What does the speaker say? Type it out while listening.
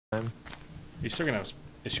You're still gonna have an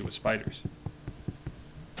issue with spiders.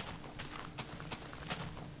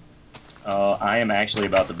 I am actually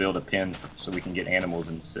about to build a pen so we can get animals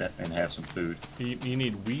and sit and have some food. You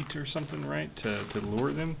need wheat or something, right, to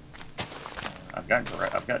lure them? I've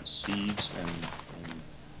got seeds and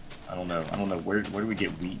I don't know where do we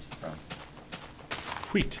get wheat from?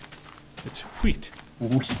 Wheat. It's wheat.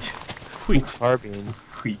 Wheat. Wheat. Carbine.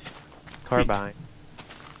 Wheat. Carbine.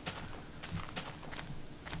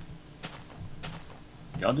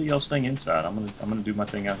 Y'all do y'all's thing inside. I'm gonna do my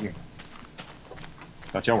thing out here.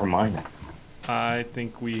 Thought y'all were mining. I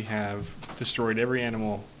think we have destroyed every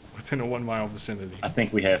animal within a 1 mile vicinity. I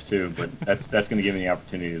think we have too, but that's gonna give me the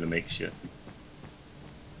opportunity to make shit.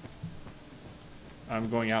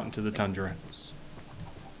 I'm going out into the tundra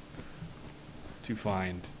to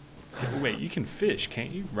find. Wait, you can fish,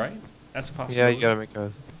 can't you? Right? That's a possibility. Yeah, you gotta make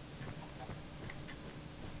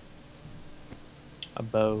a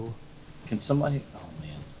bow. Can somebody? Oh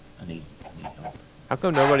man, I need help. How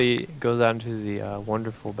come nobody goes out into the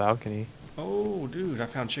wonderful balcony? Oh, dude, I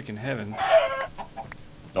found chicken heaven.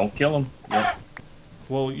 Don't kill them. Yep.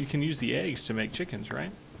 Well, you can use the eggs to make chickens,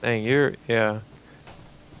 right? Dang, yeah.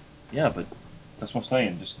 Yeah, but that's what I'm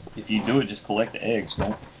saying. Just if you do it, just collect the eggs.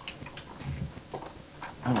 Don't.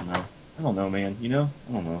 I don't know. I don't know, man. You know?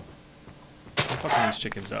 I don't know. I'm fucking these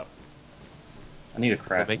chickens up. I need a That'll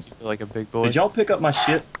craft. make you feel like a big boy. Did y'all pick up my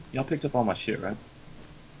shit? Y'all picked up all my shit, right?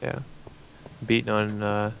 Yeah. Beating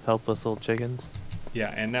on helpless little chickens.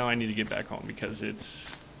 Yeah, and now I need to get back home because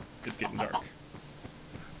it's getting dark.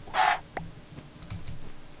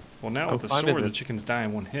 Well, now with the sword, the chickens die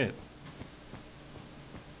in one hit.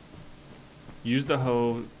 Use the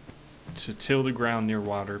hoe to till the ground near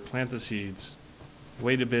water, plant the seeds,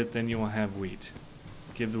 wait a bit, then you will have wheat.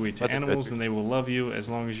 Give the wheat to animals and they will love you. As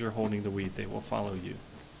long as you're holding the wheat, they will follow you.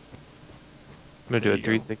 I'm gonna do a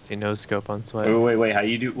 360 no scope on Sweat. Wait. How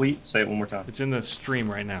you do wheat? Say it one more time. It's in the stream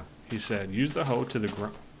right now. He said, use the hoe to the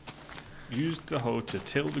ground. Use the hoe to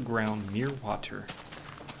till the ground near water.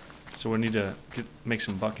 So we need to make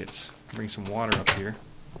some buckets. Bring some water up here.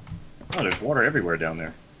 Oh, there's water everywhere down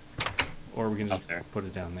there. Or we can just put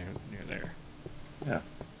it down there, near there. Yeah.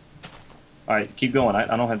 All right, keep going.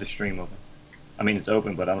 I don't have the stream open. I mean, it's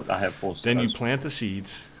open, but I have full. Then you plant the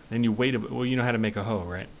seeds. Then you wait a bit. Well, you know how to make a hoe,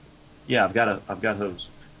 right? Yeah, I've got hose.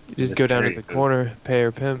 You just go down to the corner, pay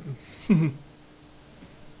your pimp.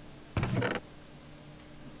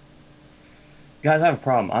 Guys, I have a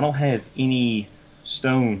problem. I don't have any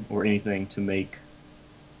stone or anything to make.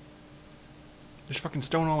 There's fucking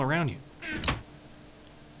stone all around you.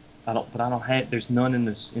 I don't have. There's none in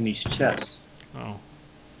these chests. Oh.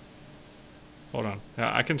 Hold on.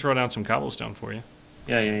 I can throw down some cobblestone for you.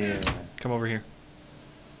 Yeah. Come over here.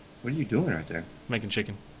 What are you doing right there? Making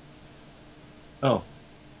chicken. Oh.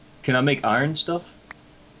 Can I make iron stuff?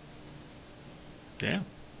 Yeah.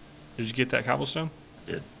 Did you get that cobblestone?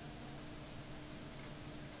 I did.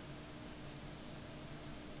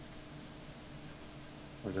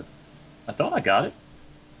 Where's it? I thought I got it.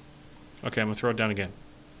 Okay, I'm gonna throw it down again.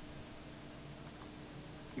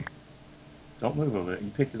 Don't move over it.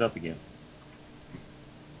 You picked it up again.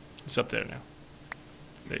 It's up there now.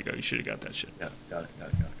 There you go. You should have got that shit. Yeah, got it.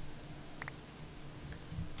 Okay.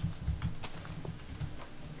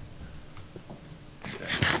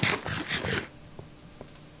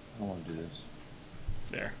 I don't want to do this.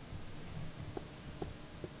 There.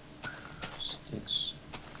 Sticks.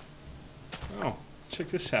 Oh, check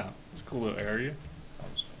this out. It's a cool little area.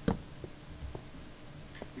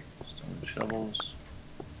 Stone shovels.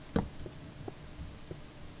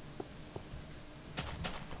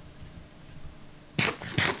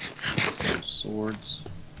 Swords.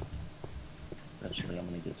 Eventually I'm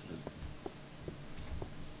going to get to the...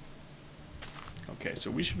 Okay,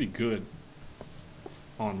 so we should be good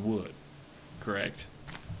on wood, correct?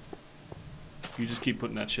 You just keep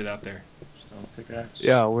putting that shit out there. Stone pickaxe.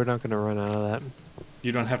 Yeah, we're not gonna run out of that.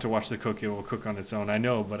 You don't have to watch the cook. It will cook on its own. I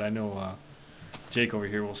know, but I know Jake over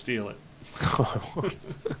here will steal it.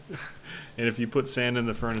 And if you put sand in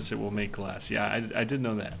the furnace, it will make glass. Yeah, I did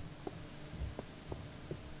know that.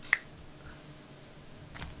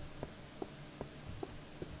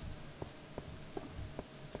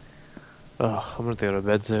 Oh, I'm gonna go to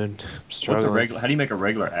bed soon. I'm struggling. How do you make a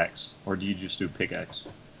regular axe? Or do you just do pickaxe?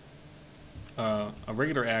 A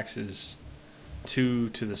regular axe is 2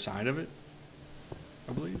 to the side of it,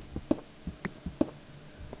 I believe.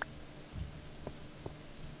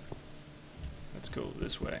 Let's go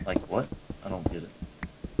this way. Like what? I don't get it.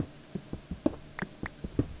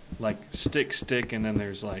 Like stick, and then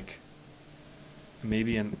there's like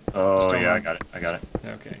maybe an. Oh yeah, I got it.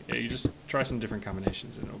 Okay, yeah, you just Try some different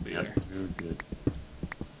combinations and it'll be there. Really good.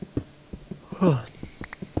 How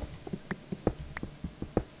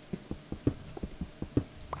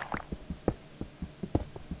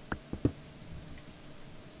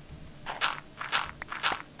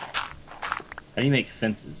do you make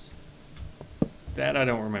fences? That I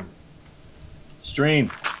don't remember. Stream.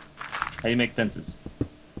 How do you make fences?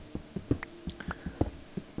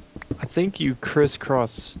 I think you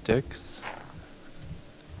crisscross sticks.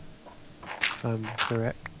 If I'm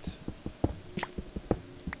correct.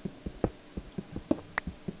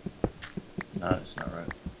 No, that's not right.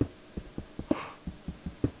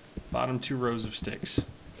 Bottom 2 rows of sticks.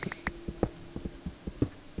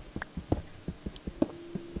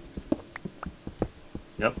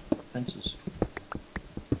 Yep, fences.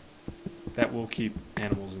 That will keep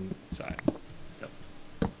animals inside. Yep.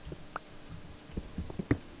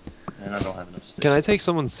 And I don't have enough sticks. Can I take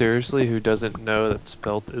someone seriously who doesn't know that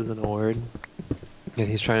spelt isn't a word? And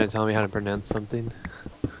he's trying to tell me how to pronounce something?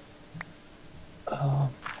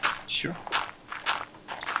 Sure.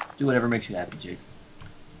 Do whatever makes you happy, Jake.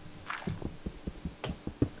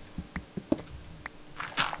 Oh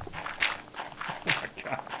my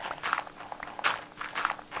god.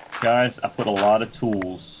 Guys, I put a lot of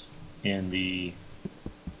tools in the...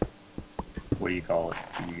 What do you call it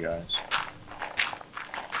for you guys?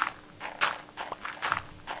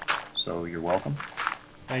 So you're welcome.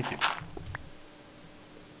 Thank you.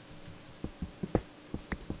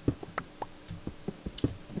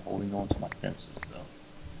 I'm holding on to my fences, though.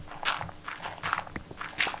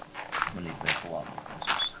 I'm gonna need to make a lot more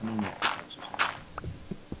fences. How many more fences?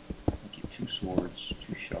 I'll keep 2 swords,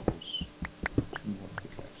 2 shovels, 2 more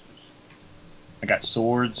pickaxes. I got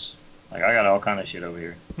swords. Like, I got all kind of shit over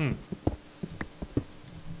here. We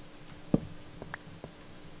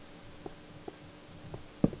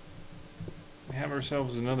have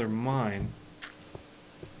ourselves another mine.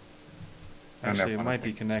 Actually, it might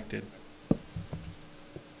be connected.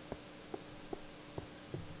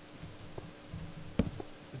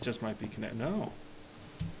 It just might be connected. No.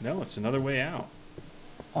 No, it's another way out.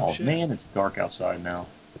 Oh, shit. man, it's dark outside now.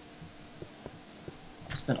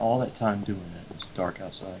 I spent all that time doing it. It's dark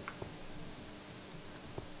outside.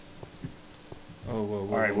 Oh, whoa,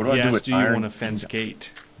 whoa. All right, whoa. what do I do Yes, with do you iron? want a fence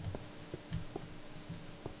gate?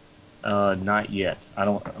 Not yet. I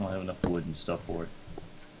don't have enough wood and stuff for it.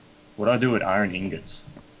 What do I do with iron ingots?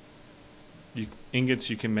 Ingots,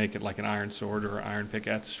 you can make it like an iron sword or an iron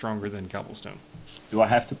pickaxe, stronger than cobblestone. Do I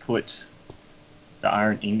have to put the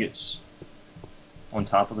iron ingots on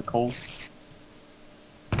top of the coal?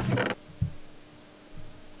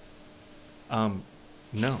 No.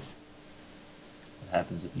 What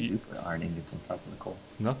happens if you do put iron ingots on top of the coal?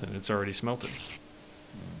 Nothing. It's already smelted.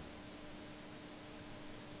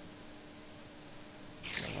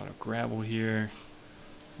 Got a lot of gravel here.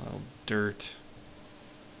 A lot of dirt.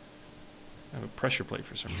 I have a pressure plate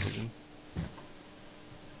for some reason.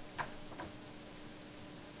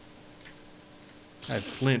 I have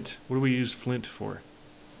flint. What do we use flint for?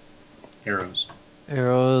 Arrows.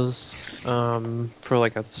 Arrows, for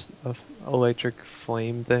like a electric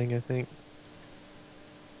flame thing, I think.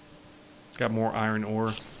 It's got more iron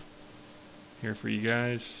ore here for you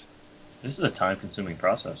guys. This is a time-consuming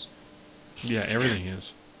process. Yeah, everything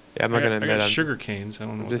is. Yeah, I'm not gonna I admit got I'm sugar canes. I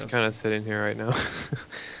don't know I'm what just that's. kind of sitting here right now.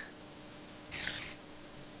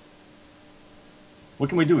 What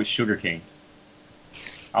can we do with sugarcane?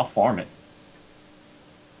 I'll farm it.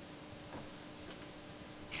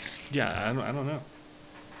 Yeah, I don't know.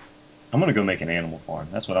 I'm gonna go make an animal farm.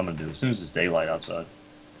 That's what I'm gonna do as soon as it's daylight outside.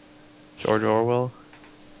 George Orwell.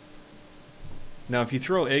 Now, if you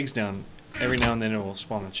throw eggs down, every now and then it will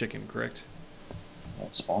spawn a chicken, correct? I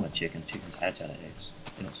won't spawn a chicken. Chickens hatch out of eggs.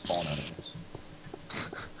 They don't spawn out of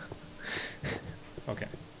eggs. Okay,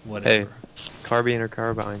 whatever. Hey, carbine or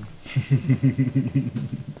carbine?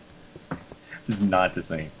 It's not the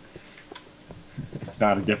same. It's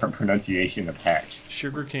not a different pronunciation of hatch.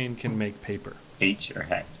 Sugarcane can make paper. H or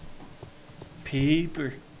hatch.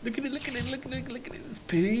 Paper. Look at it, look at it, look at it, look at it. It's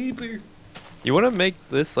paper. You want to make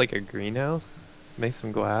this like a greenhouse? Make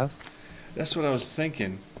some glass? That's what I was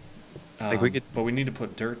thinking. Like we could- But we need to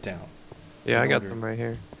put dirt down. Yeah, I got Order. some right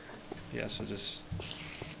here. Yeah, so just...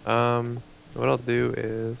 What I'll do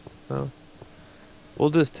is, we'll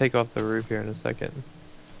just take off the roof here in a second.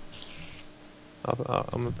 I'm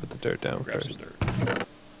gonna put the dirt down grab first. some dirt.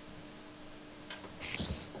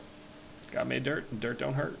 Got me dirt, and dirt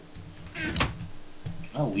don't hurt. Can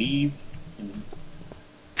I leave in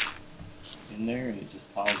there and it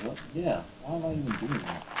just piles up? Yeah. Why am I even doing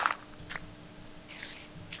that?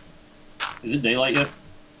 Is it daylight yet?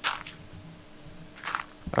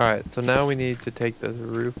 Alright, so now we need to take the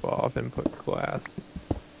roof off and put glass.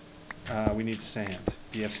 We need sand.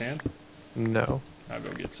 Do you have sand? No. I'll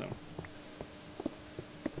go get some.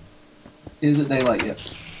 Is it daylight yet?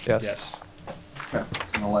 Yes. Yes. Okay.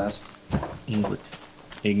 It's gonna last. Ingot.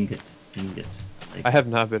 I have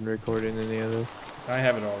not been recording any of this. I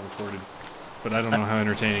have it all recorded, but I don't know how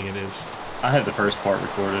entertaining it is. I have the first part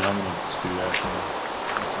recorded. I'm gonna just do that.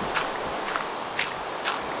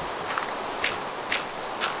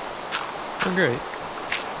 Oh, great.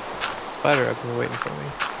 Spider up here waiting for me.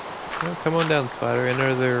 Oh, come on down, Spider.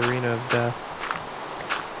 Enter the arena of death.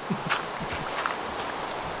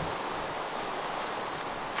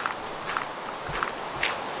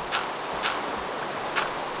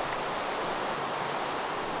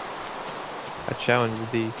 I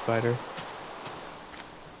challenge thee, Spider.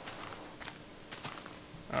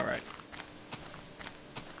 Alright.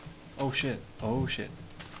 Oh shit. Oh shit.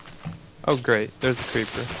 Oh, great. There's a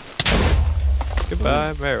creeper.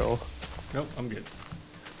 Goodbye, Meryl. Nope, I'm good.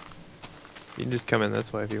 You can just come in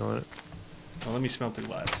this way if you want it. Well, let me smelt the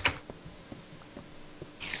glass.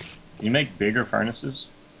 Can you make bigger furnaces?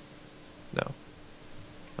 No.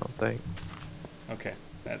 I don't think. Okay,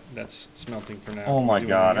 that's smelting for now. Oh my Doing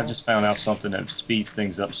god, I anything just found out something that speeds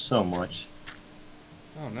things up so much.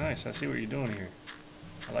 else? Oh, nice. I see what you're doing here.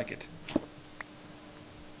 I like it.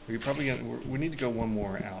 We probably we need to go one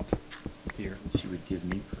more out here. She would give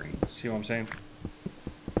me praise. See what I'm saying?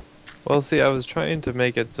 Well, see, I was trying to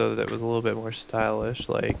make it so that it was a little bit more stylish,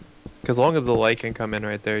 like, because as long as the light can come in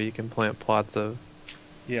right there, you can plant plots of...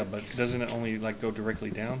 Yeah, but doesn't it only like go directly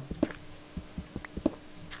down?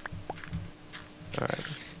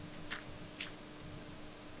 Alright.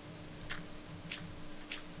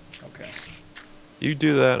 Okay. You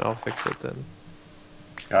do that, and I'll fix it then.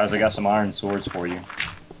 Guys, I got some iron swords for you.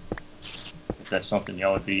 If that's something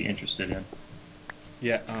y'all would be interested in.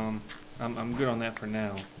 Yeah, I'm good on that for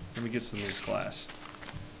now. Let me get some loose glass.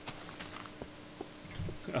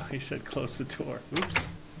 Oh, he said close the door. Oops.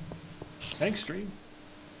 Thanks, stream.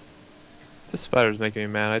 This spider's making me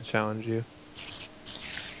mad. I challenge you.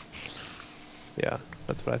 Yeah,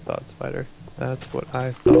 that's what I thought, Spider. That's what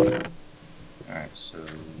I thought. Alright, so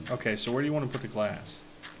Okay, so where do you want to put the glass?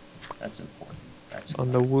 that's important. That's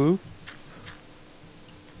On the woo.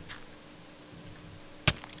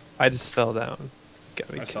 I just fell down.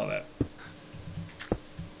 Gotta be I saw that.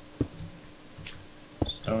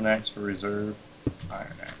 Stone axe for reserve,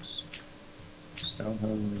 iron axe. Stone hoe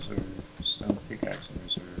in reserve, stone pickaxe in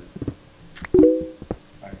reserve,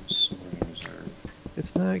 iron sword in reserve.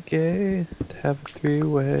 It's not gay to have a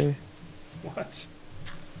three-way. What?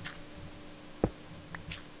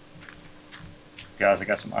 Guys, I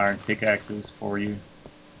got some iron pickaxes for you.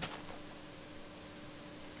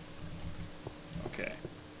 Okay.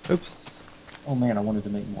 Oops. Oh man, I wanted to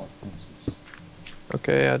make more fences.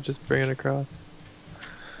 Okay, I'll just bring it across.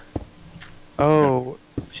 Oh,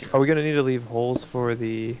 Shit. are we gonna need to leave holes for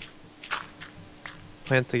the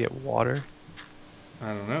plants to get water? I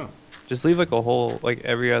don't know. Just leave like a hole, like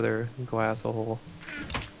every other glass a hole.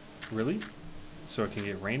 Really? So it can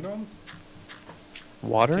get rained on?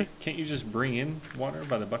 Water? Can't you just bring in water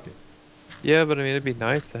by the bucket? Yeah, but I mean, it'd be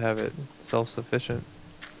nice to have it self-sufficient.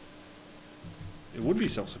 It would be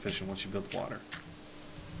self-sufficient once you build water.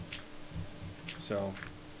 So,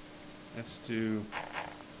 let's do...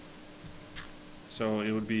 So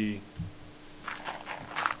it would be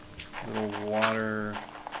little water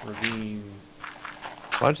ravine.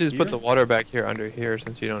 Why don't you just put Here? the water back here under here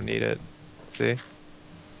since you don't need it? See?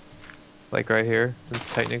 Like right here,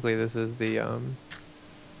 since technically this is the, dang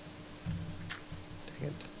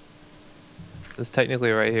it. This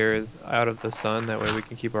technically right here is out of the sun, that way we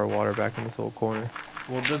can keep our water back in this little corner.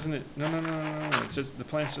 Well, doesn't it... No. It's just, the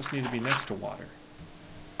plants just need to be next to water.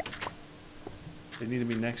 They need to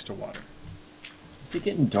be next to water. Is it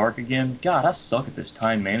getting dark again? God, I suck at this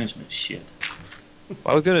time management shit. Well,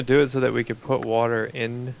 I was gonna do it so that we could put water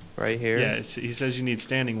in right here. Yeah, he says you need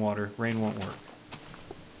standing water. Rain won't work.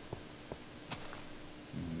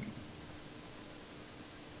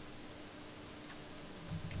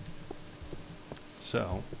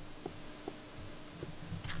 So,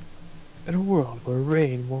 In a world where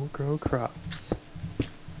rain won't grow crops.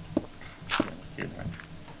 Good, right?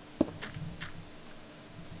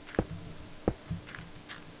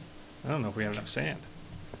 I don't know if we have enough sand.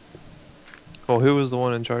 Well, who was the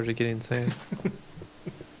one in charge of getting sand?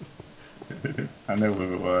 I know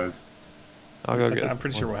who it was. I'll go get I'm some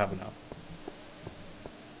pretty more. sure we'll have enough.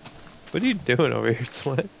 What are you doing over here,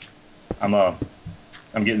 Sweat? I'm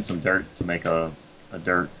getting some dirt to make a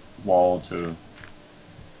dirt wall to...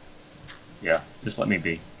 Yeah, just let me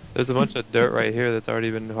be. There's a bunch of dirt right here that's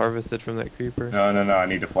already been harvested from that creeper. No, no, no. I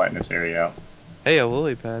need to flatten this area out. Hey, a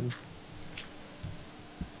lily pad.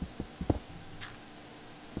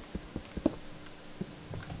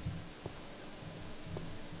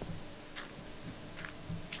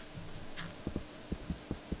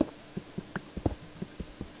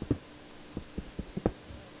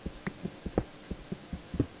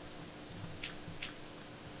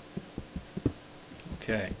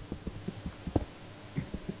 Okay.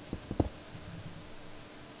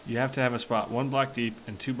 You have to have a spot 1 block deep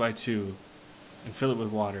and 2 by 2 and fill it with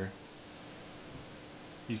water.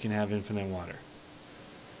 You can have infinite water.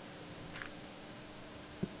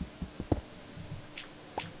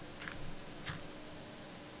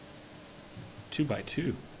 Two by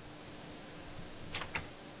 2.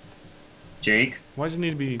 Jake? Why does it need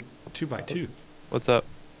to be 2 by 2? What's up?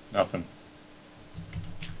 Nothing.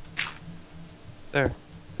 There.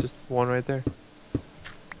 Just one right there.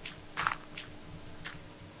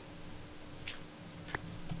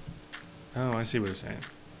 Oh, I see what you're saying.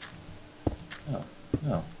 No.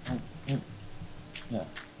 No. Yeah.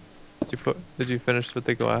 Did you finish with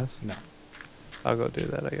the glass? No. I'll go do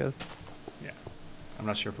that, I guess. Yeah. I'm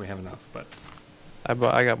not sure if we have enough, but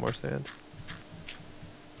I got more sand.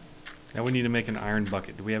 now we need to make an iron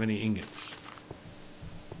bucket. Do we have any ingots?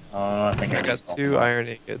 I think I got 2 iron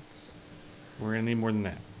ingots. We're gonna need more than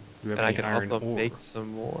that. Do we have And I any can iron also ore? make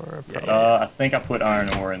some more. Yeah. I think I put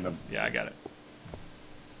iron ore in the. Yeah, I got it.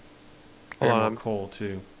 Hold Hold on, on, coal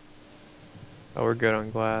too. Oh, we're good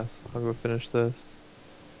on glass. I'll go finish this.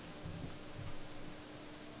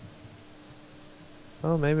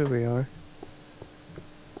 Oh, maybe we are.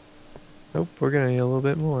 Nope, we're gonna need a little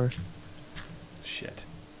bit more. Shit.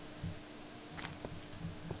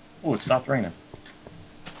 Oh, it stopped raining.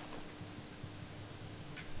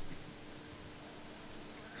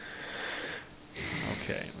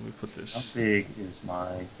 Okay, let me put How this. big is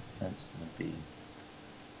my fence going to be?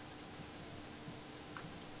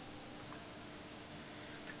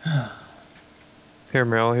 Here,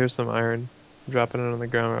 Meryl, here's some iron. I'm dropping it on the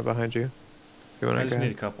ground right behind you. You wanna I just grab?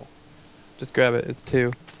 need a couple. Just grab it. It's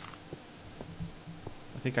 2.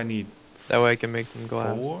 I think I need That way I can make some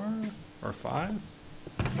glass. 4 or 5.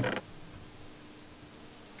 I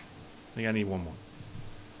think I need 1 more.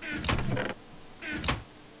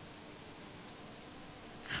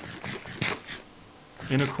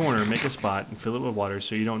 In a corner, make a spot and fill it with water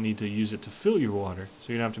so you don't need to use it to fill your water,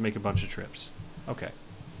 so you don't have to make a bunch of trips. Okay.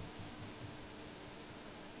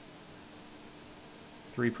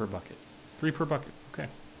 3 per bucket. 3 per bucket. Okay.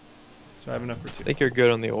 So I have enough for 2. I think you're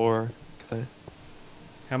good on the ore.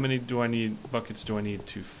 How many buckets do I need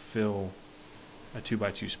to fill a 2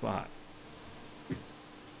 by 2 spot?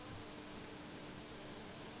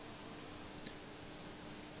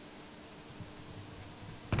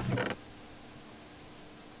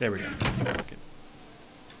 There we go. Bucket.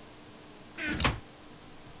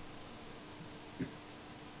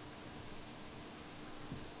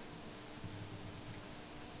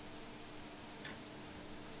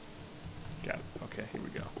 Got it. Okay, here we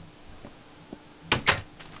go.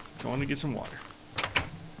 Going to get some water.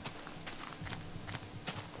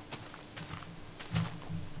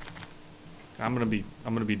 I'm gonna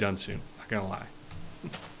be done soon. Not gonna lie.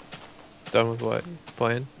 Done with what?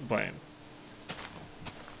 Playing? Playing.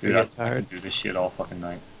 Dude, You I get can tired? do this shit all fucking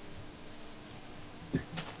night. There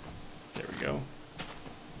we go.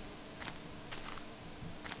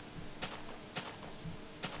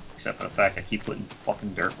 Except for the fact I keep putting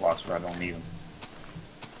fucking dirt blocks where I don't need them.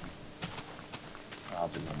 I'll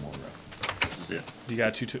do one more row. This is it. You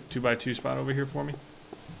got a 2 by 2 spot over here for me?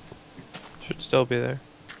 Should still be there.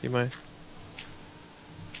 You might.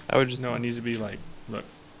 I would just. No, it needs to be like, look.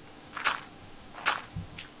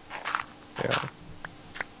 Yeah.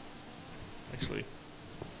 Actually,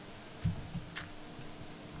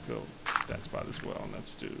 fill that spot as well, and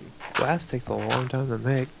that's due. Glass takes a long time to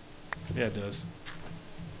make. Yeah, it does.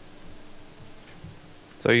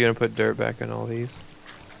 So you're gonna put dirt back in all these?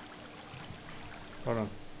 Hold on.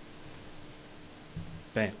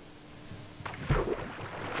 Bam.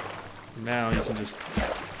 Now you can just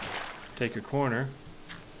take a corner.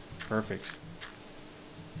 Perfect.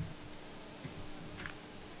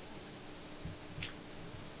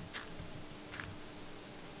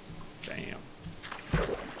 Bam.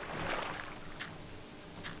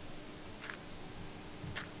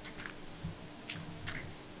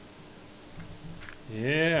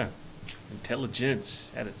 Yeah.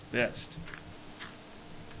 Intelligence at its best.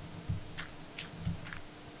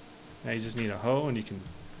 Now you just need a hoe and you can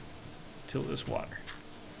till this water.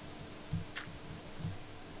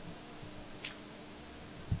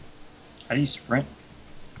 How do you sprint?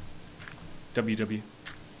 WW.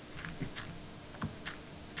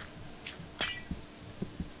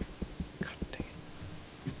 God dang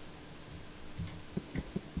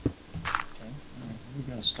Okay, alright, we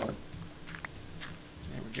gotta start.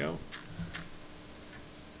 There we go.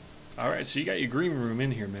 Alright, so you got your green room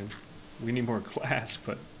in here, man. We need more glass,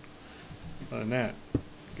 but other than that,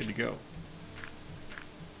 good to go.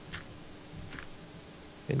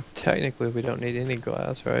 it. And technically, we don't need any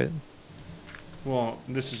glass, right? Well,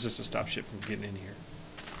 this is just to stop shit from getting in here.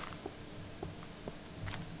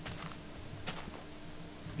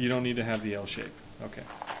 You don't need to have the L shape. Okay.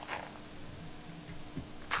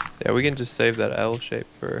 Yeah, we can just save that L shape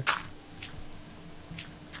for.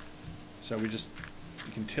 So you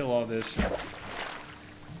can till all this and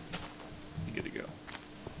you're good to go.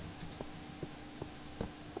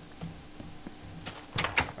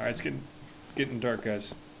 Alright, it's getting dark,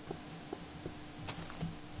 guys.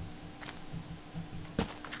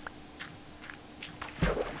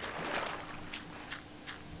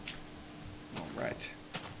 Alright.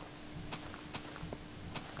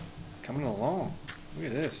 Coming along. Look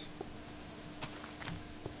at this.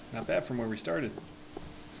 Not bad from where we started.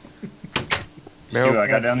 See what I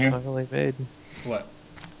got down here? Finally made. What?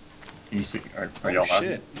 Can you see? Are Oh y'all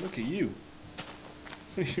shit, look at you.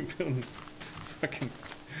 What are you building? Fucking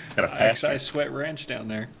got a pasture? I Sweat Ranch down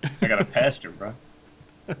there. I got a pasture, bro.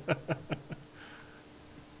 I'm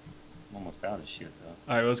almost out of shit though.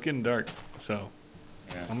 Alright, well it's getting dark, so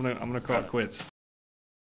Yeah. I'm gonna call it quits.